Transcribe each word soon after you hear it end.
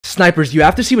Snipers, you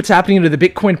have to see what's happening to the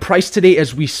Bitcoin price today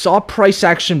as we saw price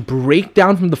action break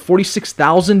down from the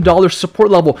 $46,000 support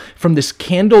level from this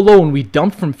candle low, and we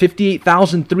dumped from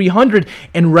 58,300,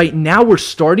 and right now we're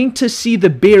starting to see the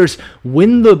bears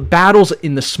win the battles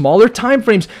in the smaller time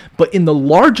frames, but in the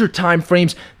larger time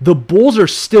frames, the bulls are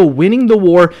still winning the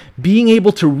war, being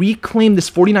able to reclaim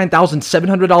this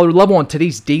 $49,700 level on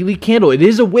today's daily candle. It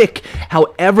is a wick.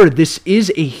 However, this is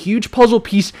a huge puzzle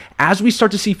piece as we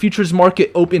start to see futures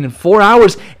market open in 4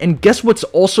 hours, and guess what's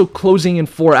also closing in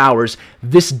 4 hours?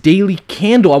 This daily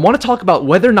candle. I want to talk about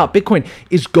whether or not Bitcoin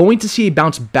is going to see a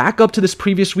bounce back up to this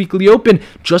previous weekly open,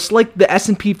 just like the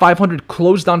S&P 500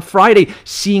 closed on Friday,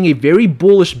 seeing a very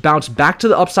bullish bounce back to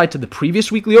the upside to the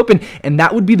previous weekly open, and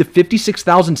that would be the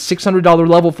 $56,600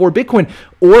 level for Bitcoin.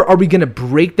 Or are we going to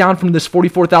break down from this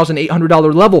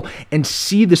 $44,800 level and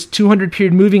see this 200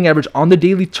 period moving average on the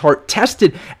daily chart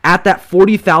tested at that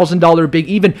 $40,000 big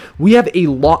even? We have a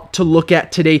lot to look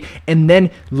at today, and then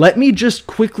let me just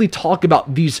quickly talk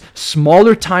about these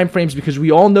smaller time frames, because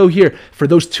we all know here, for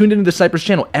those tuned into the Snipers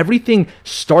channel, everything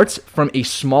starts from a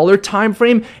smaller time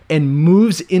frame and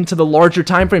moves into the larger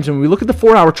time frames. And when we look at the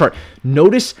 4 hour chart,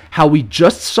 notice how we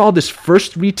just saw this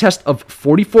first retest of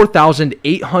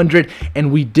 44,800,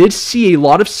 and we did see a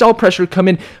lot of sell pressure come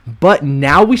in, but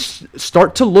now we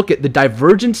start to look at the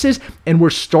divergences, and we're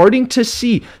starting to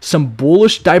see some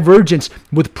bullish divergence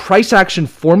with price action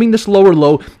forming this lower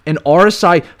low and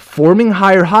RSI forming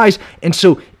higher highs. And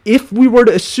so if we were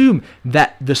to assume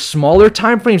that the smaller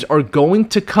time frames are going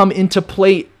to come into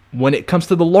play when it comes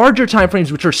to the larger time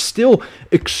frames, which are still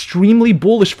extremely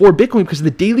bullish for Bitcoin, because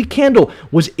the daily candle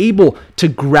was able to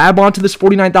grab onto this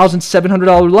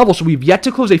 $49,700 level. So we've yet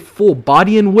to close a full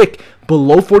body and wick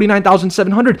below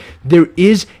 49,700. There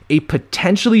is a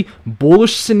potentially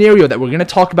bullish scenario that we're going to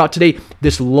talk about today.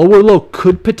 This lower low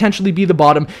could potentially be the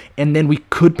bottom, and then we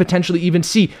could potentially even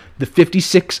see the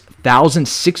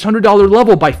 $56,600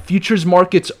 level by futures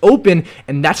markets open,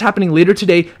 and that's happening later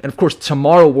today. And of course,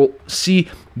 tomorrow we'll see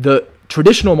the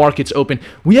traditional markets open.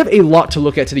 We have a lot to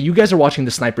look at today. You guys are watching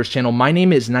the Snipers channel. My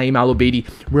name is Naeem Al-Obeidi.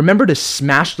 Remember to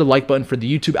smash the like button for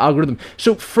the YouTube algorithm.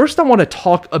 So first, I want to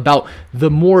talk about the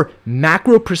more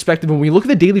macro perspective. When we look at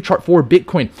the daily chart for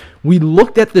Bitcoin, we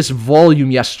looked at this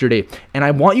volume yesterday, and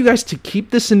I want you guys to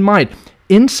keep this in mind.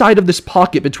 Inside of this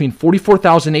pocket between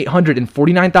 44,800 and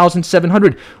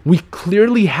 49,700, we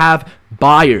clearly have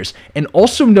buyers. And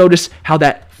also notice how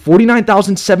that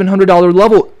 $49,700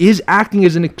 level is acting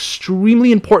as an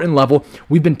extremely important level.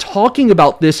 We've been talking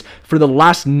about this for the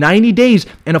last 90 days.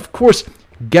 And of course,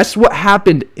 guess what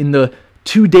happened in the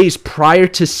 2 days prior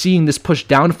to seeing this push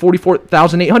down to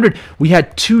 44,800? We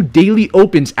had 2 daily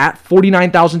opens at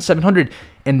 49,700.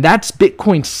 And that's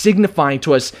Bitcoin signifying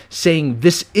to us, saying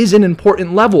this is an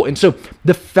important level. And so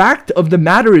the fact of the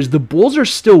matter is the bulls are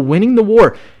still winning the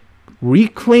war,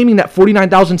 reclaiming that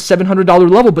 $49,700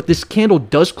 level, but this candle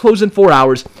does close in 4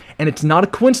 hours, and it's not a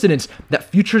coincidence that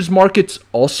futures markets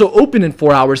also open in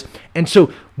 4 hours. And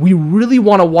so we really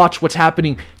want to watch what's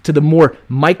happening to the more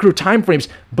micro time frames.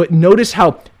 But notice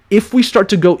how if we start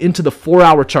to go into the 4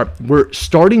 hour chart, we're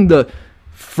starting the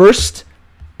first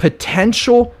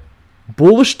potential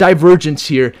bullish divergence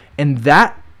here, and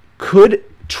that could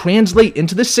translate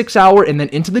into the 6 hour and then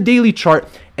into the daily chart,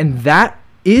 and that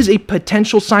is a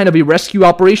potential sign of a rescue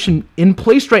operation in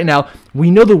place right now.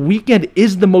 We know the weekend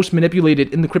is the most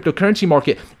manipulated in the cryptocurrency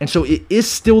market, and so it is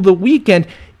still the weekend.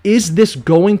 Is this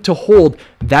going to hold?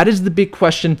 That is the big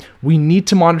question. We need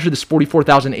to monitor this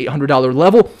 $44,800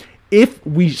 level. If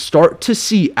we start to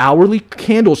see hourly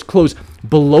candles close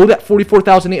below that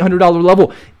 $44,800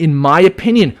 level, in my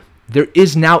opinion, there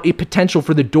is now a potential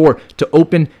for the door to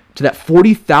open to that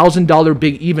 $40,000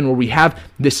 big even, where we have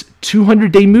this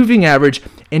 200-day moving average.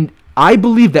 And I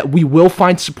believe that we will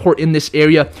find support in this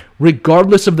area,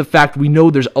 regardless of the fact we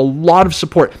know there's a lot of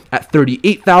support at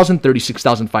 38,000,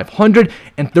 36,500,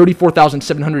 and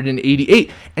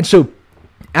 34,788. And so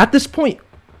at this point,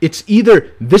 it's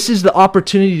either this is the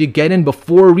opportunity to get in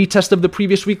before a retest of the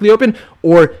previous weekly open,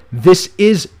 or this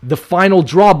is the final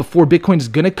draw before Bitcoin is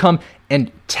going to come and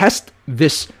test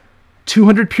this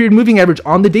 200 period moving average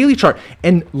on the daily chart.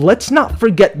 And let's not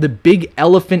forget the big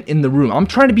elephant in the room. I'm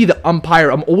trying to be the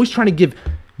umpire. I'm always trying to give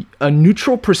a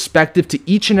neutral perspective to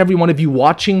each and every one of you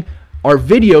watching our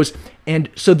videos.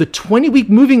 And so the 20-week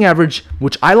moving average,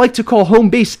 which I like to call home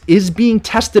base, is being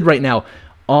tested right now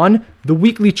on the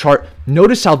weekly chart.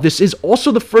 Notice how this is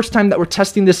also the first time that we're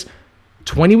testing this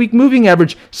 20-week moving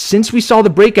average since we saw the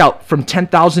breakout from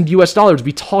 10,000 US dollars.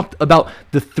 We talked about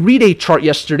the 3-day chart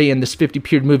yesterday and this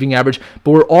 50-period moving average,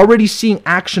 but we're already seeing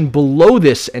action below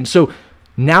this. And so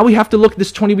now we have to look at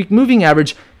this 20-week moving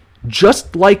average.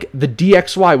 just like the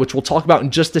DXY, which we'll talk about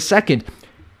in just a second,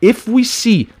 if we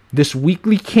see this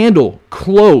weekly candle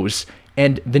close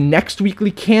and the next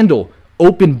weekly candle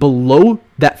open below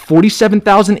that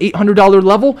 $47,800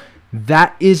 level,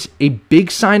 that is a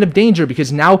big sign of danger,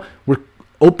 because now we're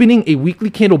opening a weekly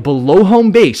candle below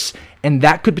home base, and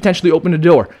that could potentially open a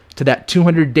door to that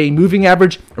 200-day moving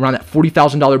average around that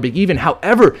 $40,000 big even.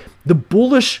 However, the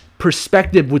bullish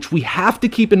perspective, which we have to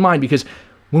keep in mind, because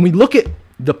when we look at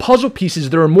the puzzle pieces,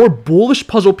 there are more bullish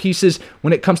puzzle pieces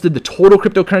when it comes to the total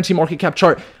cryptocurrency market cap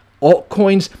chart,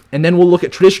 altcoins, and then we'll look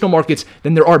at traditional markets,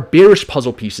 then there are bearish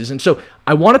puzzle pieces. And so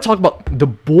I want to talk about the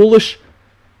bullish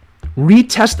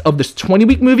retest of this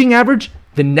 20-week moving average,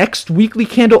 the next weekly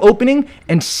candle opening,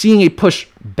 and seeing a push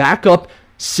back up,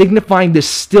 signifying this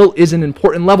still is an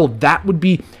important level. That would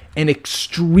be an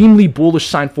extremely bullish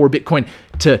sign for Bitcoin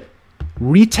to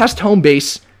retest home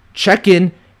base, check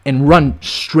in, and run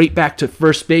straight back to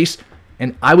first base.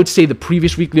 And I would say the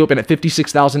previous weekly open at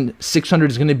 56,600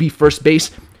 is going to be first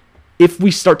base. If we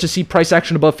start to see price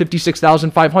action above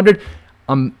 56,500,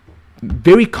 I'm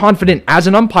very confident as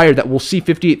an umpire that we'll see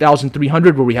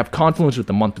 58,300, where we have confluence with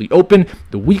the monthly open,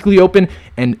 the weekly open,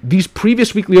 and these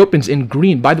previous weekly opens in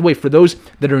green. By the way, for those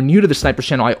that are new to the Snipers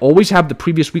channel, I always have the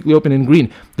previous weekly open in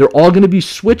green. They're all going to be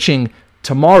switching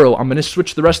tomorrow. I'm going to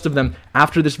switch the rest of them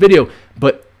after this video,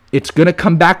 but it's going to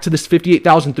come back to this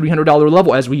 $58,300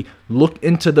 level as we look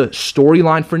into the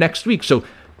storyline for next week. So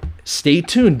stay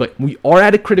tuned, but we are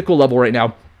at a critical level right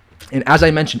now. And as I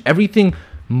mentioned, everything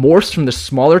morphs from the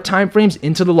smaller time frames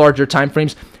into the larger time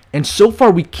frames. And so far,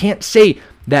 we can't say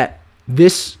that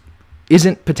this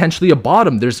isn't potentially a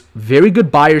bottom. There's very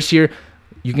good buyers here.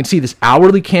 You can see this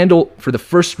hourly candle for the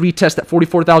first retest at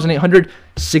 44,800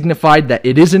 signified that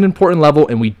it is an important level,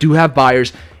 and we do have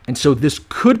buyers. And so this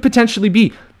could potentially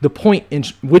be the point in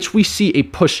which we see a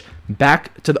push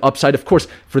back to the upside. Of course,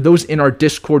 for those in our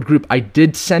Discord group, I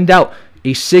did send out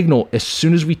a signal as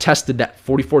soon as we tested that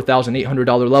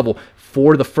 $44,800 level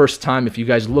for the first time. If you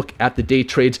guys look at the day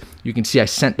trades, you can see I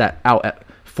sent that out at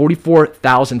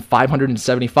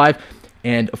 44,575.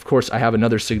 And of course, I have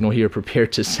another signal here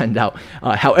prepared to send out.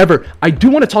 However, I do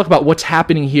want to talk about what's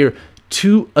happening here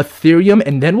to Ethereum,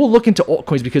 and then we'll look into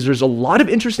altcoins, because there's a lot of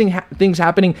interesting things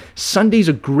happening. Sunday's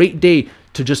a great day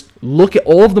to just look at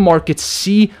all of the markets,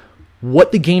 see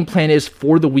what the game plan is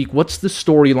for the week, what's the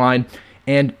storyline.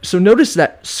 And so notice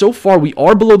that so far we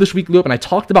are below this weekly open. I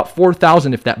talked about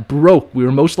 4,000. If that broke, we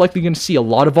were most likely going to see a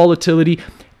lot of volatility.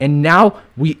 And now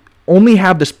we only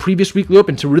have this previous weekly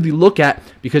open to really look at,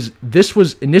 because this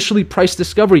was initially price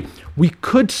discovery. We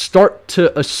could start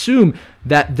to assume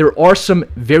that there are some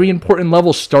very important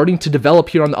levels starting to develop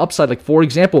here on the upside. Like, for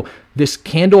example, this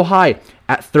candle high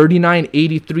at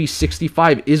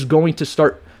 39.8365 is going to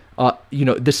start,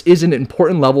 this is an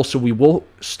important level. So we will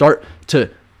start to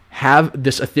have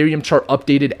this Ethereum chart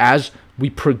updated as we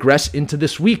progress into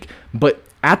this week. But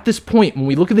at this point, when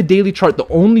we look at the daily chart, the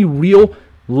only real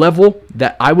level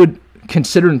that I would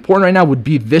consider important right now would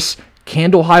be this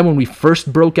candle high when we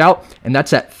first broke out, and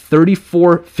that's at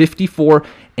 34.54.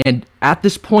 And at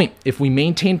this point, if we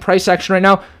maintain price action right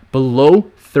now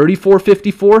below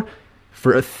 34.54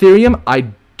 for Ethereum, I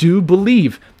do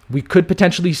believe we could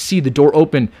potentially see the door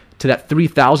open to that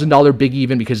 $3,000 big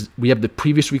even, because we have the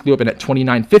previous weekly open at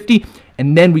 29.50,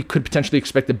 and then we could potentially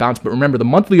expect a bounce. But remember, the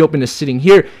monthly open is sitting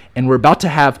here, and we're about to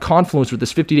have confluence with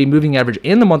this 50-day moving average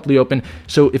and the monthly open.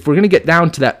 So if we're going to get down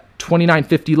to that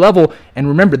 29.50 level, and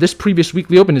remember, this previous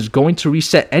weekly open is going to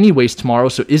reset anyways tomorrow,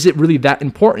 so is it really that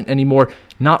important anymore?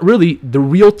 Not really. The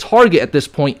real target at this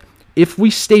point, if we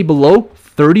stay below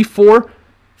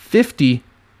 34.50,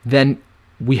 then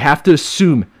we have to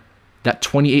assume that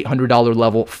 $2,800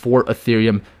 level for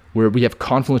Ethereum, where we have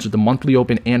confluence with the monthly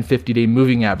open and 50-day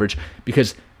moving average,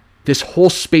 because this whole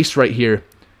space right here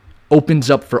opens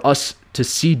up for us to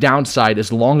see downside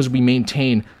as long as we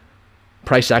maintain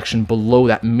price action below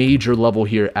that major level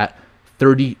here at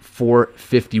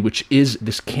 34.50, which is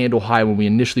this candle high when we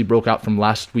initially broke out from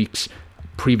last week's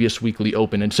previous weekly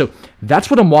open. And so that's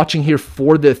what I'm watching here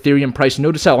for the Ethereum price.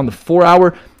 Notice how on the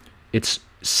 4-hour, it's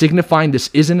signifying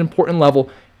this is an important level.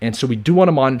 And so we do want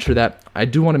to monitor that. I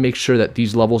do want to make sure that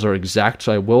these levels are exact.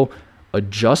 So I will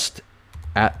adjust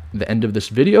at the end of this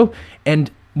video. And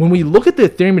when we look at the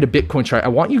Ethereum to Bitcoin chart, I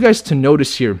want you guys to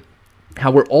notice here how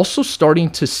we're also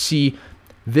starting to see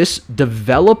this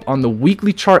develop on the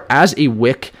weekly chart as a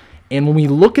wick. And when we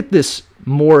look at this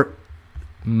more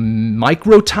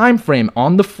micro time frame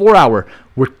on the 4-hour,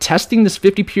 we're testing this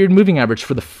 50-period moving average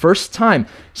for the first time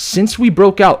since we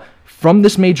broke out from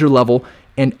this major level.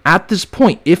 And at this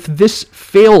point, if this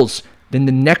fails then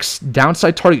the next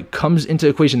downside target comes into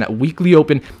equation, that weekly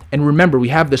open. And remember, we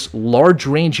have this large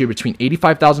range here between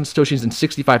 85,000 Satoshis and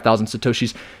 65,000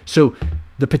 Satoshis. So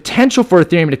the potential for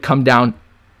Ethereum to come down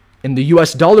in the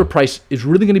US dollar price is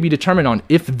really going to be determined on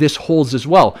if this holds as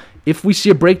well. If we see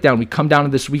a breakdown, we come down to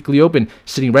this weekly open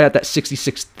sitting right at that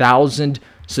 66,000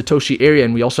 Satoshi area,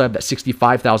 and we also have that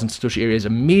 65,000 Satoshi area as a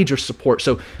major support.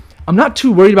 So I'm not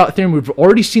too worried about Ethereum. We've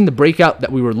already seen the breakout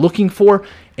that we were looking for,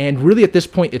 and really at this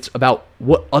point, it's about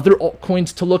what other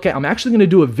altcoins to look at. I'm actually going to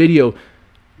do a video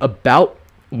about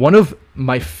one of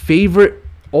my favorite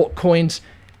altcoins.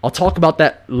 I'll talk about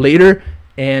that later,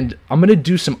 and I'm going to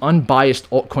do some unbiased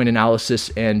altcoin analysis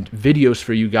and videos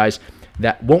for you guys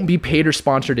that won't be paid or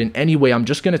sponsored in any way. I'm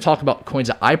just going to talk about coins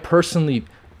that I personally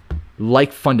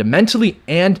like fundamentally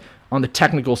and on the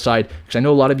technical side, because I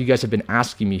know a lot of you guys have been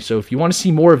asking me. So if you want to see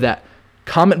more of that,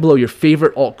 comment below your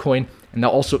favorite altcoin, and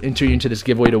they'll also enter you into this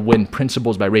giveaway to win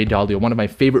Principles by Ray Dalio, one of my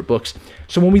favorite books.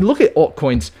 So when we look at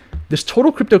altcoins, this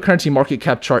total cryptocurrency market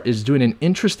cap chart is doing an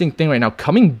interesting thing right now,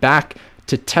 coming back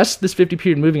to test this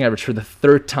 50-period moving average for the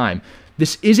third time.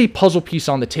 This is a puzzle piece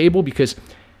on the table because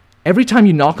every time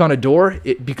you knock on a door,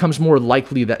 it becomes more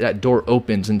likely that that door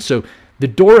opens. And so the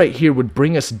door right here would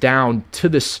bring us down to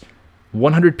this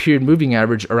 100-period moving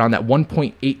average around that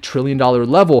 $1.8 trillion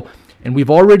level. And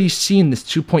we've already seen this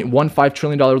 $2.15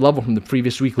 trillion level from the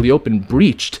previous weekly open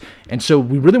breached. And so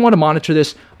we really want to monitor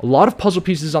this. A lot of puzzle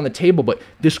pieces on the table, but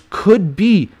this could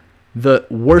be the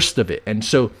worst of it. And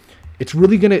so it's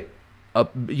really going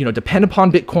to depend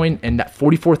upon Bitcoin and that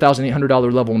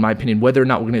 $44,800 level, in my opinion, whether or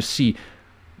not we're going to see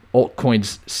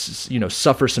altcoins,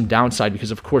 suffer some downside,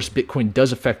 because of course Bitcoin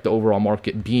does affect the overall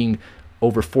market, being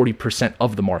over 40%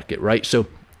 of the market, right? So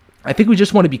I think we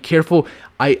just want to be careful.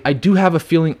 I do have a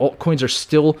feeling altcoins are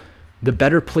still the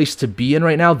better place to be in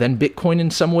right now than Bitcoin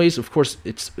in some ways. Of course,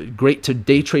 it's great to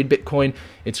day trade Bitcoin.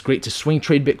 It's great to swing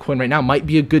trade Bitcoin right now. Might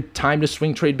be a good time to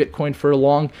swing trade Bitcoin for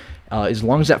as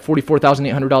long as that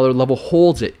 $44,800 level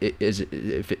holds,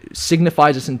 if it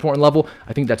signifies it's an important level,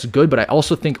 I think that's good. But I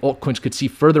also think altcoins could see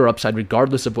further upside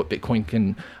regardless of what Bitcoin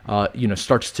can,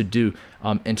 starts to do.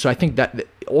 And so I think that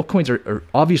altcoins are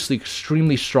obviously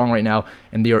extremely strong right now,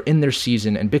 and they are in their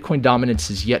season, and Bitcoin dominance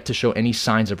is yet to show any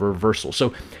signs of a reversal.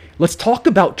 So let's talk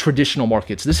about traditional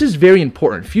markets. This is very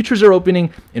important. Futures are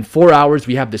opening in 4 hours.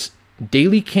 We have this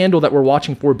daily candle that we're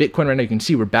watching for Bitcoin right now. You can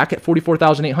see we're back at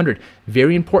 44,800.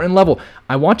 Very important level.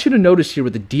 I want you to notice here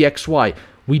with the DXY,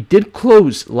 we did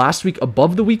close last week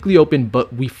above the weekly open,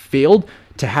 but we failed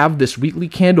to have this weekly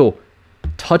candle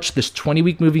touch this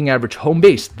 20-week moving average home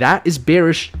base. That is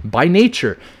bearish by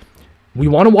nature. We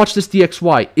want to watch this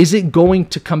DXY. Is it going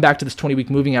to come back to this 20-week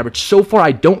moving average? So far,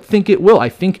 I don't think it will. I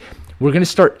think we're going to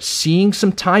start seeing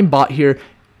some time bought here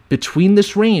between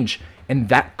this range, and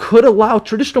that could allow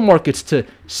traditional markets to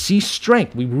see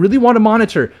strength. We really want to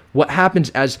monitor what happens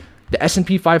as the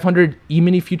S&P 500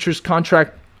 E-mini futures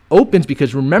contract opens,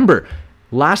 because remember,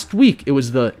 last week, it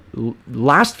was the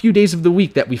last few days of the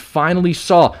week that we finally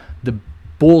saw the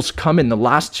bulls come in the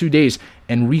last 2 days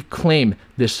and reclaim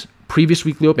this previous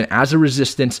weekly open as a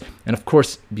resistance. And of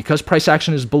course, because price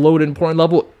action is below an important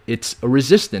level, it's a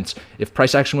resistance. If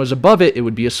price action was above it, it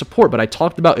would be a support. But I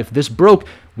talked about if this broke,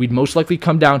 we'd most likely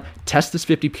come down, test this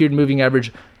 50-period moving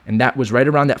average, and that was right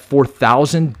around that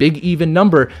 4,000 big even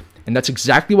number. And that's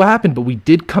exactly what happened. But we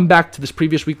did come back to this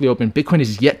previous weekly open. Bitcoin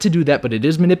is yet to do that, but it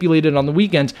is manipulated on the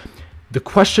weekends. The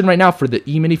question right now for the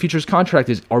E-mini futures contract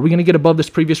is, are we going to get above this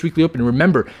previous weekly open?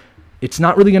 Remember, it's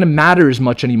not really going to matter as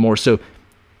much anymore. So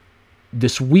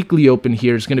this weekly open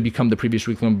here is going to become the previous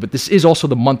weekly open, but this is also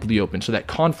the monthly open. So that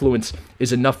confluence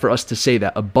is enough for us to say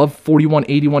that above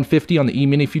 41.8150 on the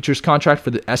E-mini futures contract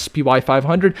for the SPY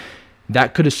 500,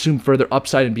 that could assume further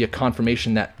upside and be a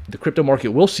confirmation that the crypto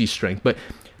market will see strength. But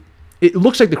it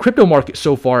looks like the crypto market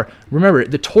so far, remember,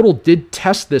 the total did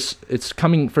test this. It's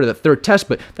coming for the third test,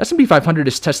 but the S&P 500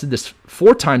 has tested this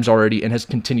 4 times already and has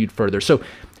continued further. So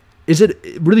is it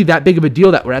really that big of a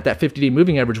deal that we're at that 50-day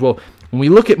moving average? Well, when we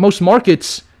look at most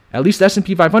markets, at least the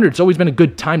S&P 500, it's always been a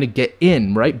good time to get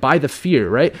in, right? Buy the fear,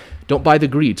 right? Don't buy the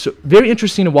greed. So very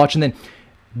interesting to watch. And then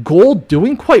gold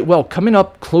doing quite well, coming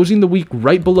up, closing the week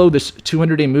right below this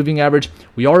 200-day moving average.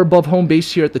 We are above home base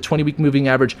here at the 20-week moving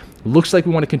average. Looks like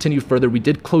we want to continue further. We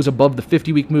did close above the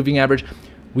 50-week moving average.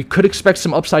 We could expect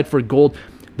some upside for gold.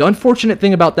 The unfortunate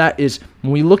thing about that is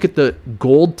when we look at the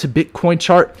gold to Bitcoin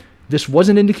chart, this was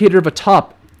an indicator of a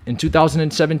top in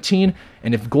 2017.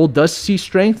 And if gold does see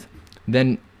strength,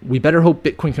 then we better hope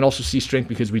Bitcoin can also see strength,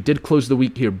 because we did close the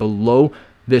week here below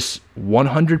this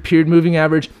 100-period moving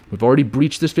average. We've already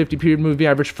breached this 50-period moving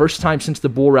average, first time since the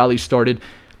bull rally started.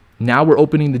 Now we're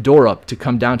opening the door up to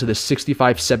come down to the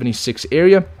 65.76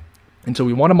 area. And so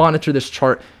we want to monitor this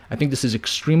chart. I think this is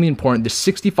extremely important. The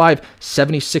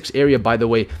 65.76 area, by the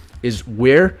way, is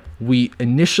where we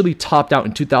initially topped out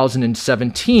in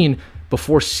 2017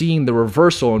 before seeing the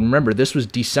reversal. And remember, this was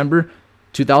December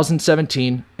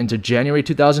 2017 into January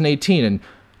 2018. And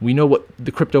we know what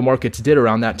the crypto markets did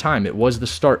around that time. It was the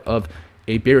start of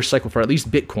a bearish cycle for at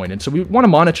least Bitcoin. And so we want to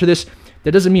monitor this.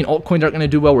 That doesn't mean altcoins aren't going to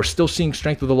do well. We're still seeing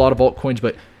strength with a lot of altcoins,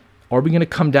 but are we going to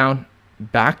come down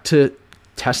back to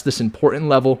test this important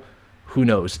level? Who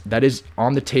knows? That is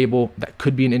on the table. That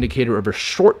could be an indicator of a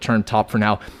short-term top for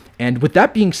now. And with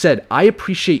that being said, I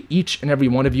appreciate each and every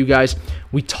one of you guys.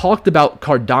 We talked about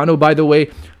Cardano, by the way.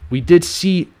 We did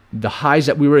see the highs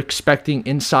that we were expecting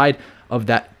inside of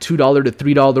that $2 to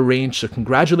 $3 range. So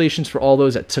congratulations for all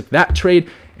those that took that trade.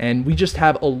 And we just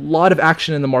have a lot of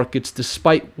action in the markets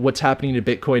despite what's happening to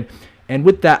Bitcoin. And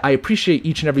with that, I appreciate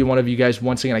each and every one of you guys.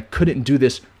 Once again, I couldn't do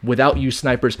this without you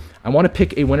snipers. I want to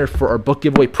pick a winner for our book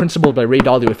giveaway, Principled by Ray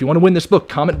Dalio. If you want to win this book,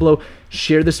 comment below,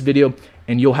 share this video,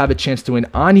 and you'll have a chance to win.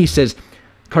 Ani says,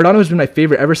 Cardano has been my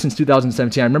favorite ever since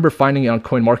 2017. I remember finding it on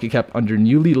CoinMarketCap under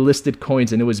newly listed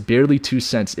coins, and it was barely 2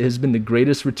 cents. It has been the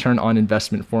greatest return on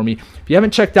investment for me. If you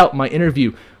haven't checked out my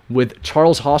interview with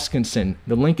Charles Hoskinson,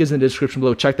 the link is in the description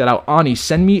below. Check that out. Ani,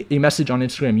 send me a message on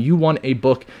Instagram. You won a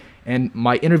book. And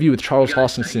my interview with Charles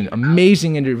Hoskinson,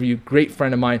 amazing interview, great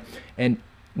friend of mine. And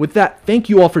with that, thank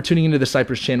you all for tuning into the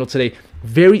Snipers channel today.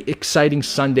 Very exciting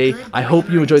Sunday. I hope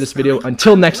you enjoyed this video.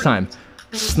 Until next time,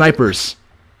 Snipers